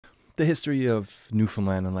The history of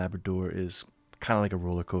Newfoundland and Labrador is kind of like a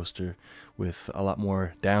roller coaster with a lot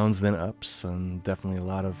more downs than ups and definitely a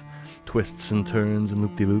lot of twists and turns and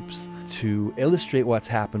loop-de-loops. To illustrate what's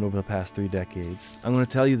happened over the past 3 decades, I'm going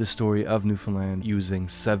to tell you the story of Newfoundland using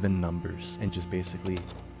 7 numbers and just basically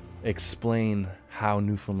explain how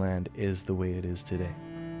Newfoundland is the way it is today.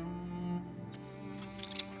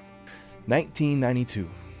 1992.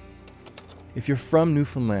 If you're from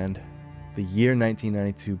Newfoundland, the year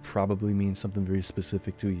 1992 probably means something very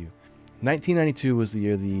specific to you. 1992 was the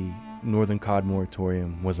year the Northern Cod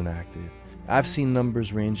Moratorium was enacted. I've seen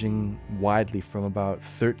numbers ranging widely from about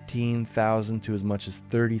 13,000 to as much as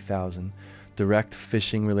 30,000 direct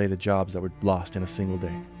fishing related jobs that were lost in a single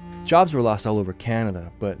day. Jobs were lost all over Canada,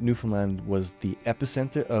 but Newfoundland was the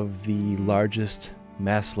epicenter of the largest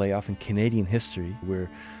mass layoff in Canadian history, where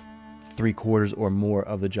 3/4 or more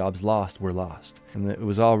of the jobs lost were lost. And it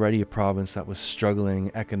was already a province that was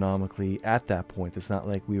struggling economically at that point. It's not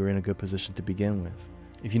like we were in a good position to begin with.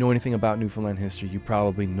 If you know anything about Newfoundland history, you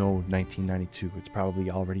probably know 1992. It's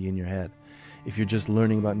probably already in your head. If you're just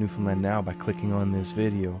learning about Newfoundland now by clicking on this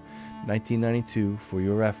video, 1992, for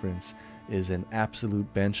your reference, is an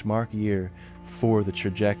absolute benchmark year for the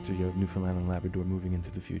trajectory of Newfoundland and Labrador moving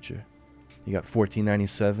into the future. You got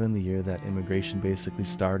 1497, the year that immigration basically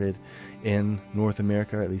started in North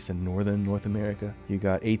America, or at least in northern North America. You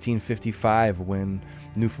got 1855, when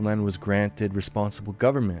Newfoundland was granted responsible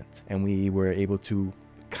government and we were able to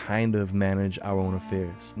kind of manage our own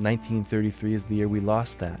affairs. 1933 is the year we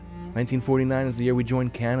lost that. 1949 is the year we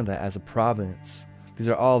joined Canada as a province. These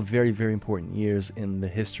are all very, very important years in the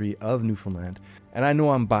history of Newfoundland. And I know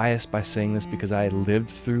I'm biased by saying this because I lived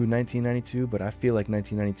through 1992, but I feel like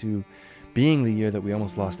 1992, being the year that we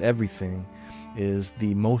almost lost everything, is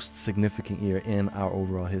the most significant year in our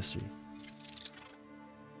overall history.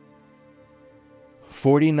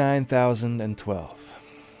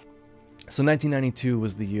 49,012. So 1992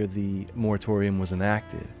 was the year the moratorium was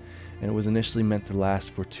enacted, and it was initially meant to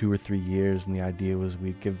last for 2 or 3 years, and the idea was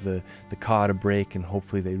we'd give the cod a break and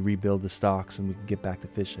hopefully they'd rebuild the stocks and we could get back to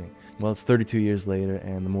fishing. Well, it's 32 years later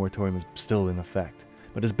and the moratorium is still in effect.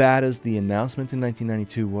 But as bad as the announcement in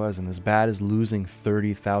 1992 was, and as bad as losing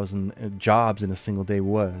 30,000 jobs in a single day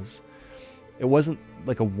was, it wasn't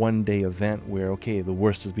like a one-day event where, okay, the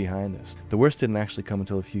worst is behind us. The worst didn't actually come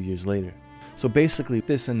until a few years later. So basically,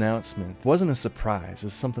 this announcement wasn't a surprise.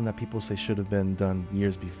 It's something that people say should have been done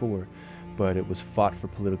years before, but it was fought for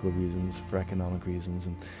political reasons, for economic reasons.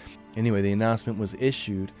 And anyway, the announcement was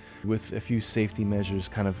issued with a few safety measures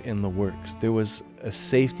kind of in the works. There was a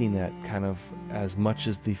safety net, kind of as much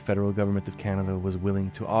as the federal government of Canada was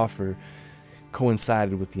willing to offer,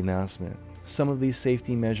 coincided with the announcement. Some of these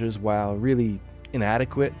safety measures, while really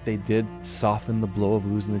inadequate, they did soften the blow of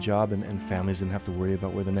losing the job, and families didn't have to worry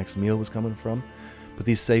about where the next meal was coming from. But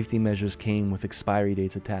these safety measures came with expiry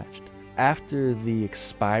dates attached. After the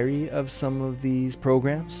expiry of some of these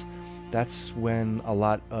programs, that's when a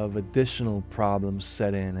lot of additional problems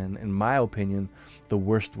set in, and in my opinion, the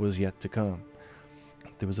worst was yet to come.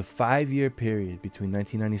 There was a 5-year period between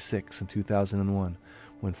 1996 and 2001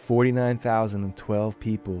 when 49,012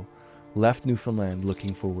 people left Newfoundland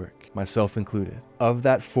looking for work, myself included. Of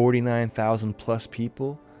that 49,000 plus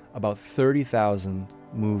people, about 30,000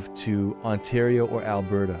 moved to Ontario or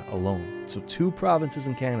Alberta alone. So 2 provinces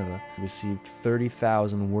in Canada received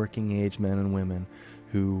 30,000 working age men and women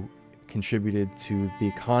who contributed to the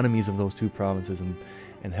economies of those 2 provinces and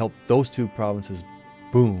helped those 2 provinces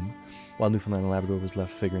boom, while Newfoundland and Labrador was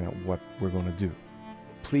left figuring out what we're going to do.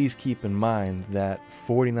 Please keep in mind that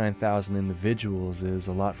 49,000 individuals is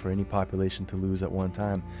a lot for any population to lose at one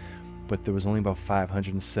time, but there was only about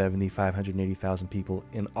 570, 580,000 people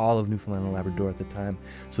in all of Newfoundland and Labrador at the time.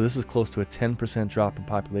 So this is close to a 10% drop in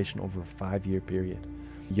population over a 5-year period.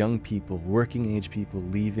 Young people, working age people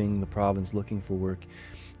leaving the province looking for work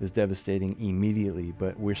is devastating immediately,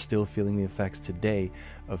 but we're still feeling the effects today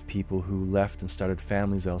of people who left and started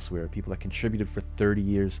families elsewhere, people that contributed for 30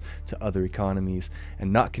 years to other economies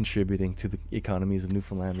and not contributing to the economies of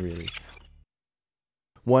Newfoundland really.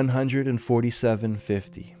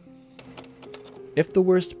 147.50. If the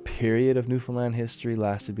worst period of Newfoundland history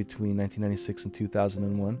lasted between 1996 and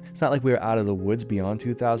 2001, it's not like we were out of the woods beyond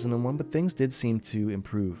 2001, but things did seem to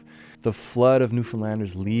improve. The flood of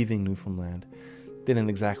Newfoundlanders leaving Newfoundland didn't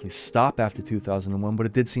exactly stop after 2001, but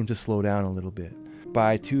it did seem to slow down a little bit.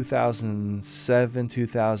 By 2007,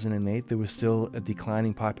 2008, there was still a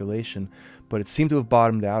declining population, but it seemed to have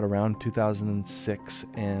bottomed out around 2006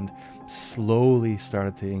 and slowly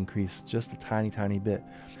started to increase just a tiny, tiny bit.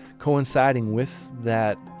 Coinciding with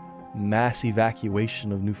that mass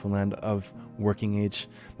evacuation of Newfoundland of working age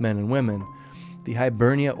men and women, the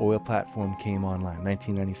Hibernia oil platform came online,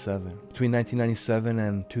 1997. Between 1997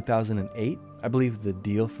 and 2008, I believe the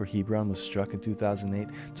deal for Hebron was struck in 2008.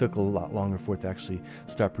 It took a lot longer for it to actually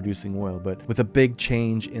start producing oil, but with a big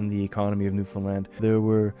change in the economy of Newfoundland, there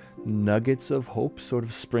were nuggets of hope sort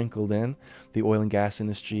of sprinkled in. The oil and gas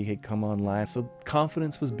industry had come online, so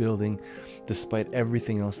confidence was building despite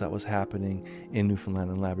everything else that was happening in Newfoundland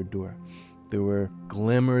and Labrador. There were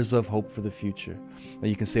glimmers of hope for the future. Now,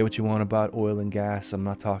 you can say what you want about oil and gas. I'm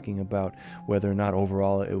not talking about whether or not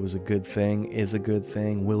overall it was a good thing, is a good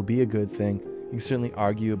thing, will be a good thing. You can certainly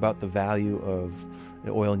argue about the value of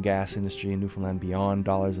the oil and gas industry in Newfoundland beyond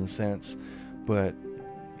dollars and cents. But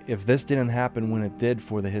if this didn't happen when it did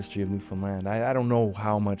for the history of Newfoundland, I don't know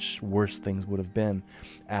how much worse things would have been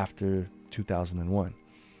after 2001.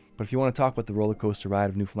 But if you want to talk about the roller coaster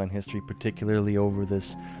ride of Newfoundland history, particularly over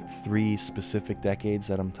this 3 specific decades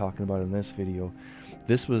that I'm talking about in this video,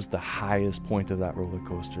 this was the highest point of that roller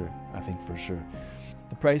coaster, I think for sure.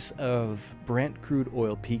 The price of Brent crude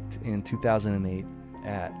oil peaked in 2008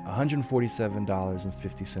 at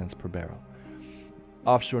 $147.50 per barrel.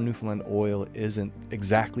 Offshore Newfoundland oil isn't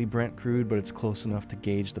exactly Brent crude, but it's close enough to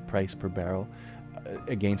gauge the price per barrel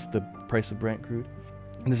against the price of Brent crude.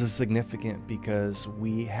 And this is significant because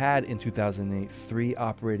we had in 2008 3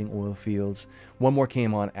 operating oil fields. One more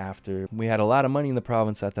came on after. We had a lot of money in the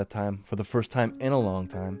province at that time for the first time in a long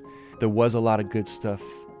time. There was a lot of good stuff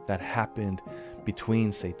that happened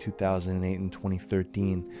between, say, 2008 and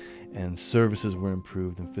 2013, and services were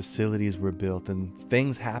improved and facilities were built and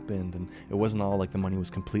things happened, and it wasn't all like the money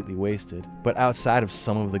was completely wasted. But outside of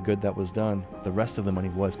some of the good that was done, the rest of the money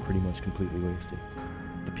was pretty much completely wasted.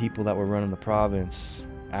 The people that were running the province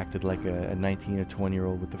acted like a 19 or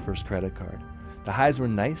 20-year-old with the first credit card. The highs were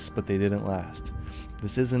nice, but they didn't last.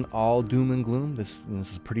 This isn't all doom and gloom. This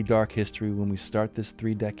is pretty dark history when we start this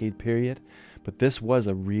 3-decade period, but this was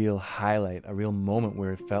a real highlight, a real moment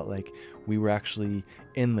where it felt like we were actually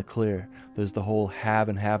in the clear. There's the whole have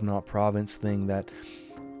and have not province thing that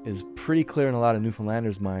is pretty clear in a lot of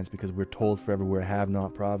Newfoundlanders' minds because we're told forever we're a have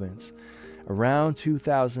not province. Around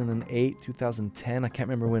 2008, 2010, I can't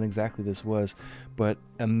remember when exactly this was, but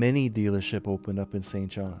a mini dealership opened up in St.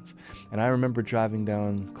 John's. And I remember driving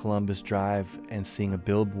down Columbus Drive and seeing a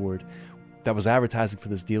billboard that was advertising for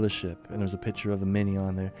this dealership. And there was a picture of the Mini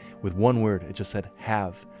on there with one word. It just said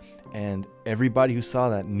have. And everybody who saw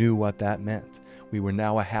that knew what that meant. We were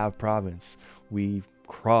now a have province. We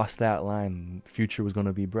crossed that line. The future was going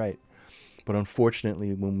to be bright. But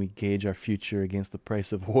unfortunately, when we gauge our future against the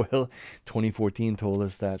price of oil, 2014 told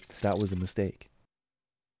us that that was a mistake.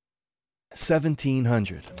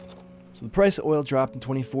 1700. So the price of oil dropped in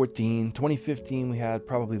 2014. 2015, we had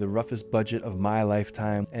probably the roughest budget of my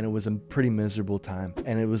lifetime, and it was a pretty miserable time.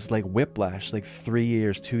 And it was like whiplash, like 3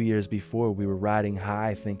 years, 2 years before, we were riding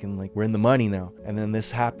high thinking like we're in the money now. And then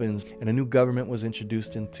this happens, and a new government was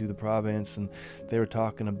introduced into the province, and they were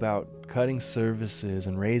talking about cutting services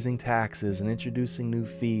and raising taxes and introducing new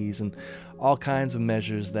fees and all kinds of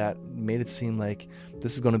measures that made it seem like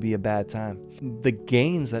this is going to be a bad time. The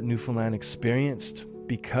gains that Newfoundland experienced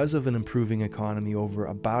because of an improving economy over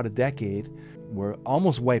about a decade were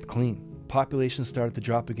almost wiped clean. Population started to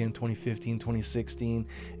drop again in 2015, 2016,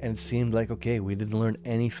 and it seemed like, okay, we didn't learn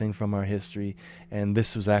anything from our history, and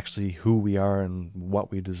this was actually who we are and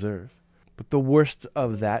what we deserve. But the worst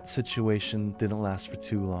of that situation didn't last for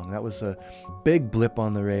too long. That was a big blip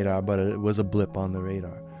on the radar, but it was a blip on the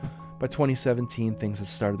radar. By 2017, things had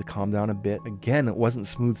started to calm down a bit. Again, it wasn't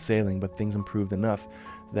smooth sailing, but things improved enough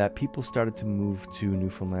that people started to move to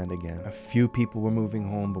Newfoundland again. A few people were moving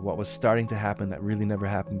home, but what was starting to happen that really never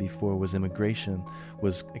happened before was immigration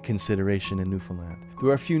was a consideration in Newfoundland. There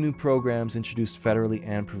were a few new programs introduced federally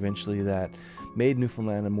and provincially that made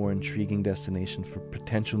Newfoundland a more intriguing destination for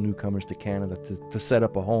potential newcomers to Canada to set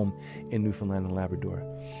up a home in Newfoundland and Labrador.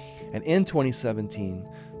 And in 2017,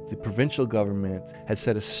 the provincial government had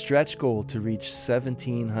set a stretch goal to reach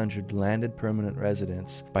 1,700 landed permanent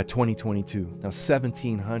residents by 2022. Now,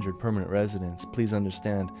 1,700 permanent residents, please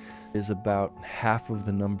understand, is about half of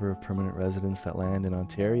the number of permanent residents that land in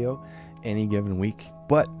Ontario any given week.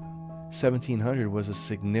 But 1,700 was a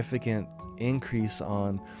significant increase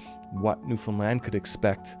on what Newfoundland could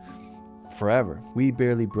expect forever. We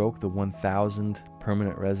barely broke the 1,000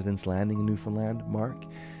 permanent residents landing in Newfoundland mark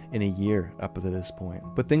in a year up to this point.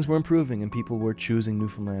 But things were improving and people were choosing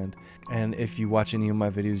Newfoundland. And if you watch any of my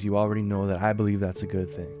videos, you already know that I believe that's a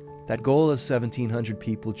good thing. That goal of 1,700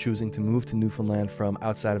 people choosing to move to Newfoundland from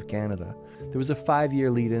outside of Canada, there was a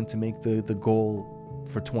 5-year lead in to make the goal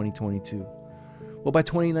for 2022. Well, by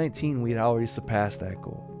 2019, we had already surpassed that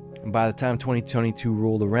goal. And by the time 2022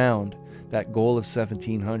 rolled around, that goal of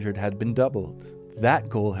 1,700 had been doubled. That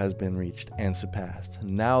goal has been reached and surpassed.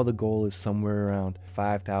 Now the goal is somewhere around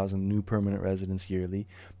 5,000 new permanent residents yearly,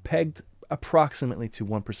 pegged approximately to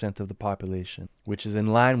 1% of the population, which is in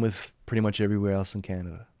line with pretty much everywhere else in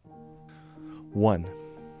Canada. 1.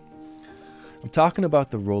 I'm talking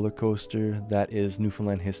about the roller coaster that is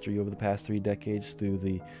Newfoundland history over the past 3 decades, through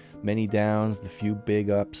the many downs, the few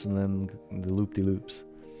big ups, and then the loop-de-loops.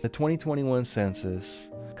 The 2021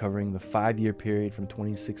 census, covering the 5-year period from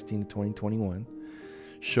 2016 to 2021,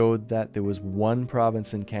 showed that there was one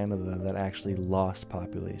province in Canada that actually lost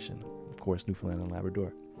population. Of course, Newfoundland and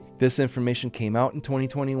Labrador. This information came out in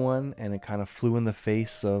 2021, and it kind of flew in the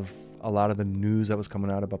face of a lot of the news that was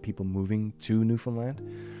coming out about people moving to Newfoundland.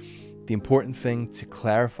 The important thing to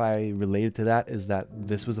clarify related to that is that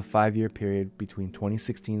this was a 5-year period between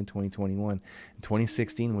 2016 and 2021. And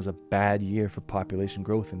 2016 was a bad year for population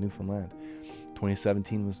growth in Newfoundland.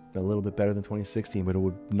 2017 was a little bit better than 2016, but it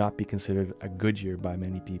would not be considered a good year by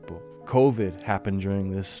many people. COVID happened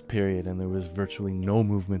during this period, and there was virtually no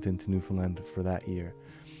movement into Newfoundland for that year.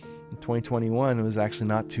 In 2021, it was actually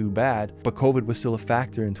not too bad, but COVID was still a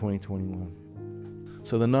factor in 2021.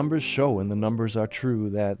 So the numbers show, and the numbers are true,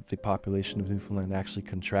 that the population of Newfoundland actually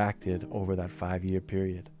contracted over that 5-year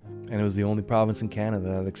period. And it was the only province in Canada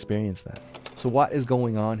that experienced that. So what is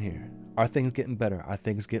going on here? Are things getting better? Are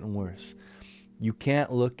things getting worse? You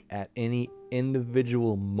can't look at any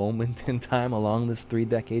individual moment in time along this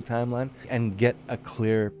 3-decade timeline and get a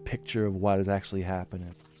clear picture of what is actually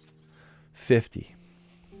happening. 50.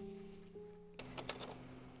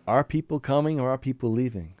 Are people coming or are people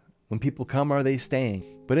leaving? When people come, are they staying?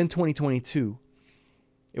 But in 2022,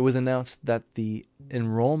 it was announced that the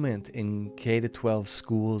enrollment in K-12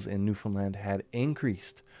 schools in Newfoundland had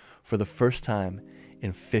increased for the first time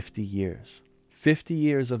in 50 years. 50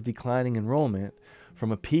 years of declining enrollment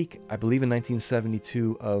from a peak, I believe in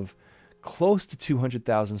 1972, of close to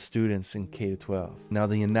 200,000 students in K-12. Now,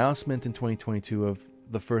 the announcement in 2022 of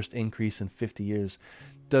the first increase in 50 years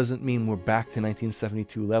doesn't mean we're back to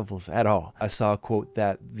 1972 levels at all. I saw a quote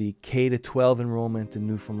that the K-12 enrollment in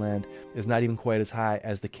Newfoundland is not even quite as high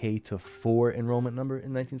as the K-4 enrollment number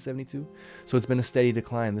in 1972. So it's been a steady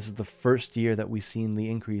decline. This is the first year that we've seen the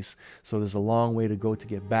increase, so there's a long way to go to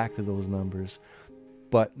get back to those numbers.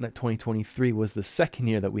 But 2023 was the second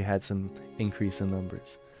year that we had some increase in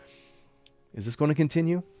numbers. Is this going to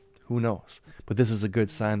continue? Who knows? But this is a good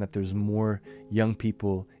sign that there's more young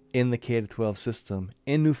people in the K-12 system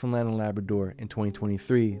in Newfoundland and Labrador in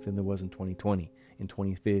 2023 than there was in 2020, in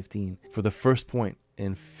 2015, for the first point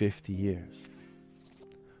in 50 years.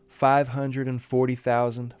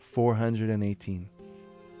 540,418.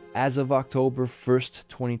 As of October 1st,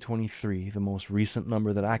 2023, the most recent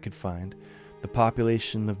number that I could find, the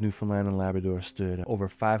population of Newfoundland and Labrador stood at over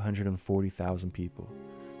 540,000 people.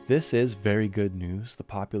 This is very good news. The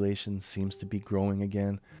population seems to be growing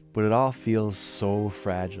again, but it all feels so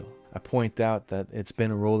fragile. I point out that it's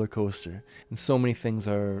been a roller coaster, and so many things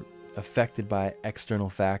are affected by external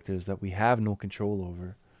factors that we have no control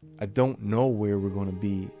over. I don't know where we're going to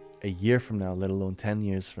be a year from now, let alone 10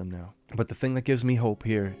 years from now. But the thing that gives me hope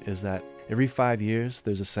here is that every 5 years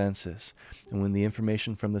there's a census, and when the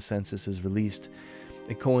information from the census is released,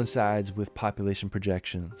 it coincides with population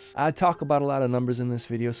projections. I talk about a lot of numbers in this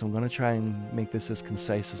video, so I'm going to try and make this as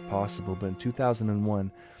concise as possible. But in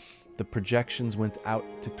 2001, the projections went out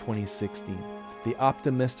to 2016. The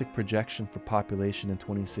optimistic projection for population in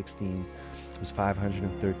 2016 was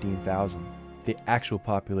 513,000. The actual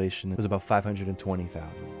population was about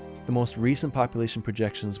 520,000. The most recent population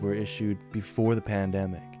projections were issued before the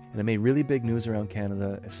pandemic, and it made really big news around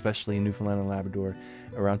Canada, especially in Newfoundland and Labrador,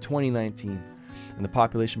 around 2019. And the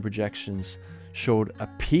population projections showed a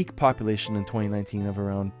peak population in 2019 of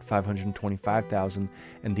around 525,000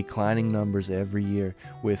 and declining numbers every year,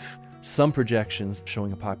 with some projections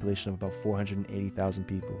showing a population of about 480,000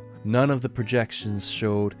 people. None of the projections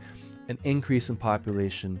showed an increase in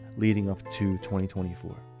population leading up to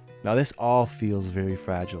 2024. Now, this all feels very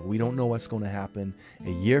fragile. We don't know what's going to happen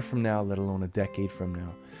a year from now, let alone a decade from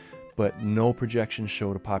now. But no projection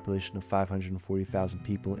showed a population of 540,000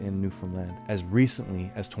 people in Newfoundland as recently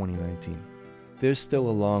as 2019. There's still a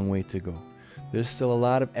long way to go. There's still a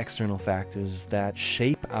lot of external factors that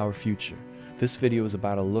shape our future. This video is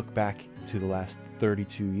about a look back to the last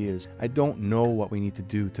 32 years. I don't know what we need to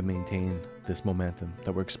do to maintain this momentum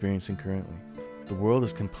that we're experiencing currently. The world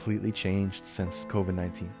has completely changed since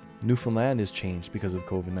COVID-19. Newfoundland is changed because of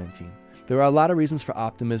COVID-19. There are a lot of reasons for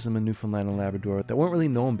optimism in Newfoundland and Labrador that weren't really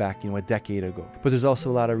known back, a decade ago. But there's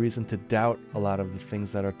also a lot of reason to doubt a lot of the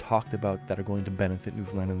things that are talked about that are going to benefit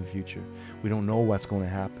Newfoundland in the future. We don't know what's going to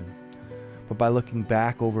happen. But by looking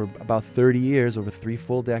back over about 30 years, over 3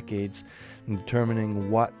 full decades, and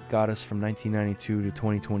determining what got us from 1992 to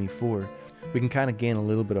 2024, we can kind of gain a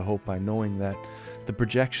little bit of hope by knowing that the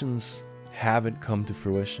projections haven't come to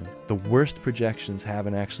fruition. The worst projections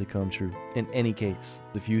haven't actually come true in any case.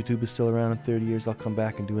 If YouTube is still around in 30 years, I'll come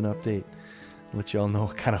back and do an update and let you all know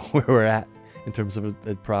kind of where we're at in terms of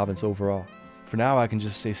the province overall. For now, I can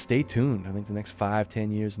just say stay tuned. I think the next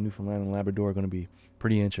 5-10 years in Newfoundland and Labrador are going to be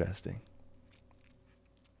pretty interesting.